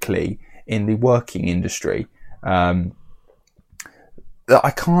so quickly in the working industry that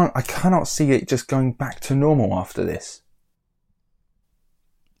I cannot see it just going back to normal after this.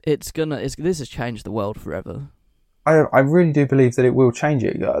 This has changed the world forever. I really do believe that it will change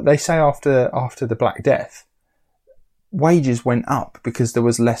it. They say after the Black Death, wages went up because there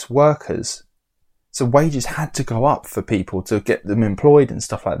was less workers. So wages had to go up for people to get them employed and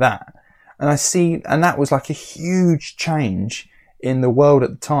stuff like that. And that was like a huge change in the world at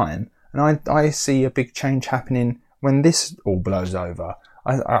the time. And I see a big change happening when this all blows over.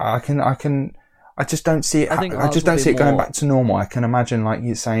 I just don't see it. I just don't see it going back to normal. I can imagine like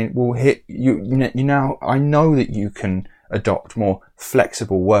you saying, "Well, I know that you can adopt more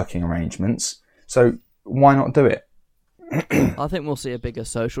flexible working arrangements. So why not do it?" I think we'll see a bigger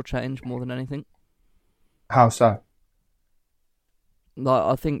social change more than anything. How so? Like,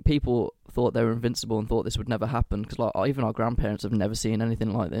 I think people thought they were invincible and thought this would never happen because, like, even our grandparents have never seen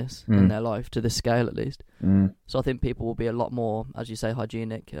anything like this in their life, to this scale at least. So I think people will be a lot more, as you say,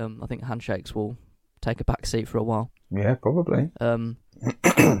 hygienic. I think handshakes will take a back seat for a while. Yeah, probably.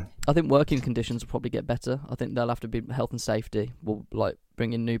 I think working conditions will probably get better. I think there'll have to be health and safety. We'll like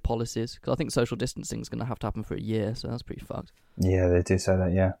bring in new policies because I think social distancing is going to have to happen for a year, so that's pretty fucked. Yeah, they do say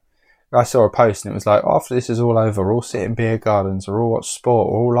that. Yeah, I saw a post and it was like, after this is all over, we'll all sit in beer gardens, we'll all watch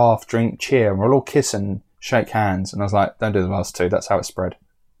sport, we'll all laugh, drink, cheer, and we'll all kiss and shake hands. And I was like, don't do the last two. That's how it spread.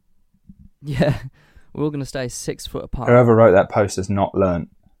 Yeah, we're all going to stay 6 foot apart. Whoever wrote that post has not learnt.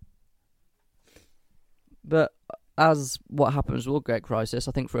 But as what happens with all Great Crisis,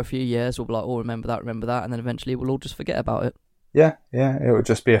 I think for a few years we'll be like, oh, remember that, and then eventually we'll all just forget about it. Yeah, it will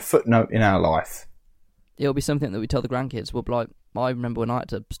just be a footnote in our life. It'll be something that we tell the grandkids. We'll be like, I remember when I had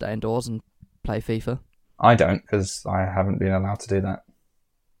to stay indoors and play FIFA. I don't, because I haven't been allowed to do that.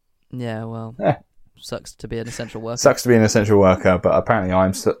 Yeah, well, sucks to be an essential worker. Sucks to be an essential worker, but apparently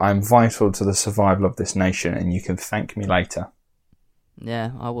I'm vital to the survival of this nation, and you can thank me later.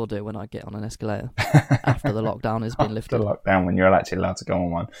 Yeah, I will do when I get on an escalator after the lockdown has been lifted. After the lockdown, when you're actually allowed to go on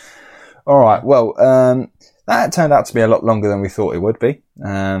one. All right, well, that turned out to be a lot longer than we thought it would be.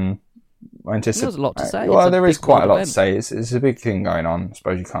 There's a lot to say. Well, there is quite a lot to say. It's a big thing going on. I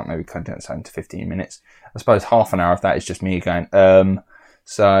suppose you can't maybe condense that into 15 minutes. I suppose half an hour of that is just me going,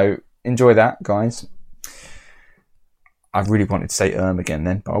 So enjoy that, guys. I really wanted to say again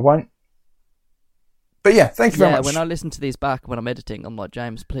then, but I won't. But yeah, thank you very much. Yeah, when I listen to these back when I'm editing, I'm like,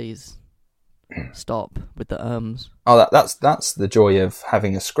 James, please stop with the Oh, that's the joy of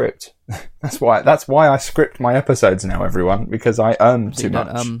having a script. That's why I script my episodes now, everyone, because I too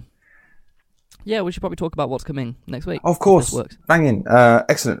much. Yeah, we should probably talk about what's coming next week. Of course. Banging.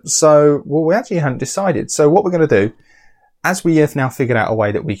 Excellent. So, well, we actually hadn't decided. So what we're going to do, as we have now figured out a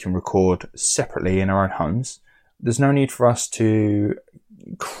way that we can record separately in our own homes, there's no need for us to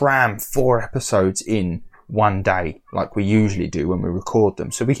cram 4 episodes in one day like we usually do when we record them.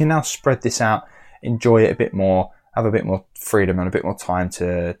 So we can now spread this out, enjoy it a bit more, have a bit more freedom and a bit more time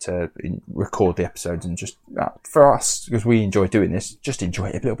to record the episodes, and just for us, because we enjoy doing this, just enjoy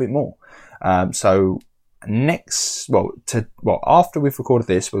it a little bit more. So after we've recorded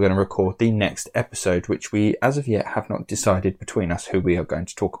this, we're going to record the next episode, which we as of yet have not decided between us who we are going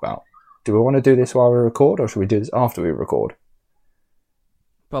to talk about. Do we want to do this while we record, or should we do this after we record?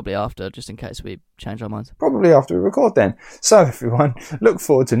 Probably after, just in case we change our minds. Probably after we record then. So everyone, look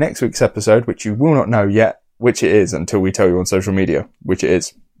forward to next week's episode, which you will not know yet which it is until we tell you on social media which it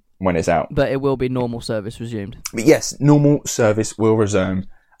is when it's out. But it will be normal service resumed. But yes, normal service will resume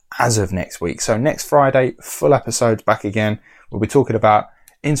as of next week. So next Friday, full episodes back again. We'll be talking about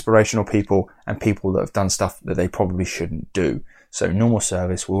inspirational people and people that have done stuff that they probably shouldn't do. So normal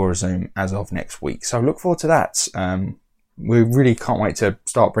service will resume as of next week. So look forward to that. We really can't wait to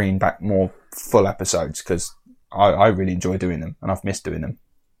start bringing back more full episodes, because I really enjoy doing them and I've missed doing them.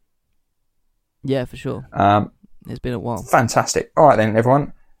 Yeah, for sure. It's been a while. Fantastic. All right then,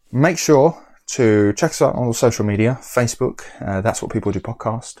 everyone. Make sure to check us out on social media. Facebook, That's What People Do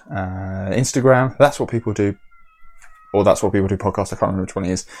Podcast. Instagram, That's What People Do. Or That's What People Do Podcast. I can't remember which one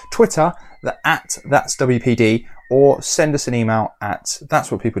it is. Twitter, That's WPD. Or send us an email at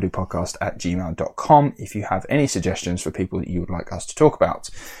that'swhatpeopledopodcast@gmail.com if you have any suggestions for people that you would like us to talk about.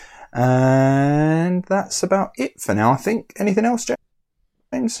 And that's about it for now, I think. Anything else,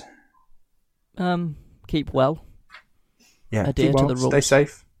 James? Keep well. Yeah, adhere to the rules. Stay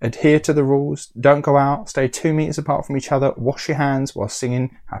safe. Adhere to the rules. Don't go out. Stay 2 meters apart from each other. Wash your hands while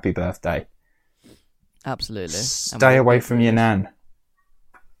singing Happy Birthday. Absolutely. Stay away from your nan.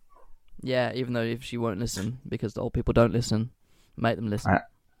 Yeah, even though if she won't listen, because the old people don't listen, make them listen.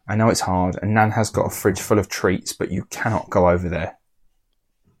 I know it's hard, and Nan has got a fridge full of treats, but you cannot go over there.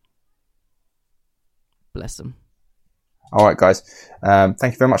 Bless them. All right, guys.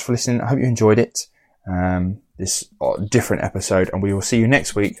 Thank you very much for listening. I hope you enjoyed it. This different episode, and we will see you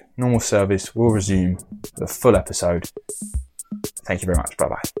next week. Normal service will resume the full episode. Thank you very much.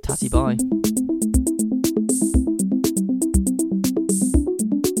 Bye-bye. Tatty bye.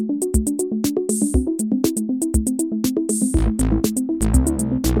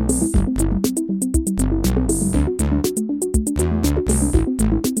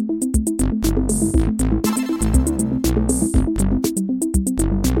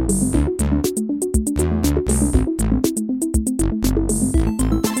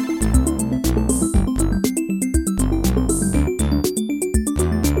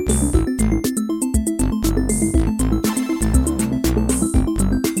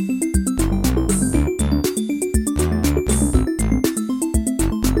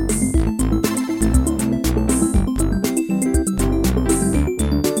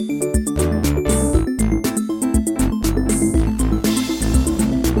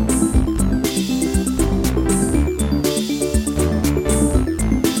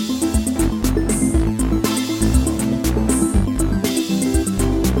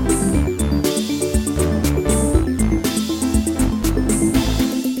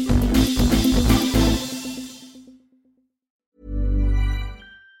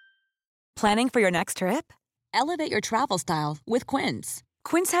 Planning for your next trip? Elevate your travel style with Quince.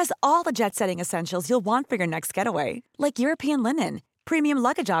 Quince has all the jet-setting essentials you'll want for your next getaway, like European linen, premium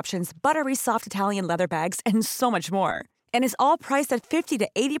luggage options, buttery soft Italian leather bags, and so much more. And is all priced at 50 to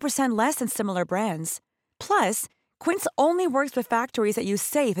 80% less than similar brands. Plus, Quince only works with factories that use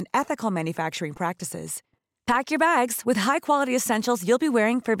safe and ethical manufacturing practices. Pack your bags with high-quality essentials you'll be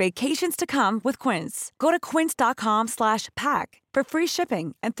wearing for vacations to come with Quince. Go to quince.com/pack for free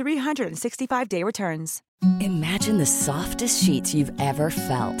shipping and 365-day returns. Imagine the softest sheets you've ever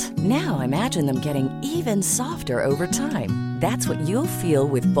felt. Now imagine them getting even softer over time. That's what you'll feel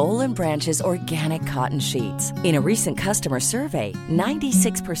with Boll & Branch's organic cotton sheets. In a recent customer survey,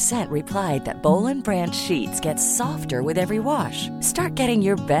 96% replied that Boll & Branch sheets get softer with every wash. Start getting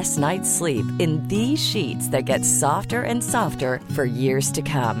your best night's sleep in these sheets that get softer and softer for years to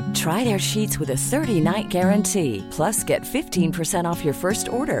come. Try their sheets with a 30-night guarantee. Plus, get 15% off your first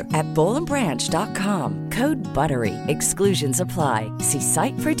order at bollandbranch.com. Code BUTTERY. Exclusions apply. See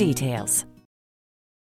site for details.